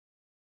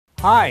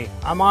Hi,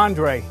 I'm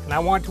Andre, and I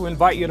want to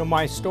invite you to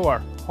my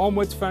store,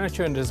 Holmwood's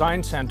Furniture and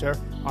Design Center,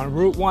 on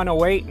Route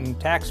 108 in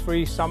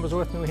tax-free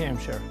Somersworth, New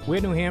Hampshire. We're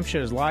New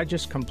Hampshire's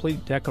largest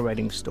complete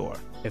decorating store.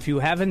 If you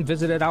haven't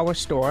visited our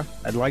store,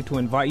 I'd like to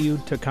invite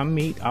you to come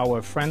meet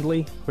our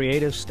friendly,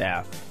 creative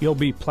staff. You'll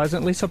be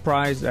pleasantly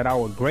surprised at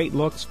our great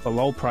looks for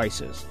low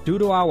prices. Due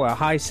to our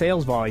high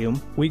sales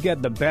volume, we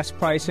get the best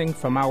pricing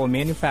from our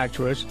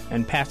manufacturers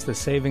and pass the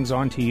savings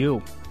on to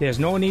you. There's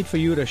no need for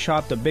you to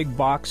shop the big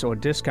box or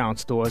discount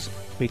stores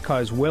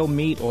because we'll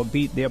meet or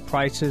beat their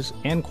prices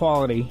and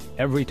quality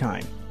every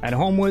time. At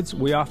Holmwood's,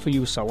 we offer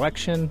you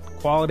selection,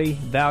 quality,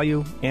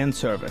 value, and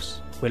service.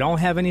 We don't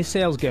have any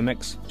sales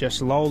gimmicks,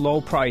 just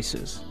low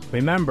prices.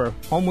 Remember,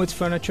 Holmwood's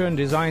Furniture and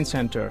Design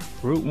Center,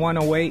 Route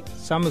 108,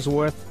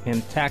 Somersworth,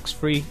 in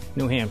tax-free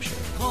New Hampshire.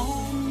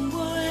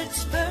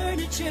 Holmwood's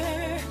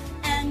Furniture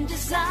and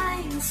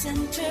Design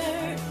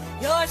Center,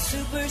 your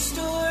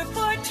superstore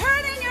for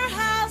turning your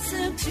house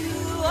into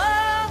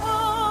a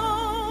home.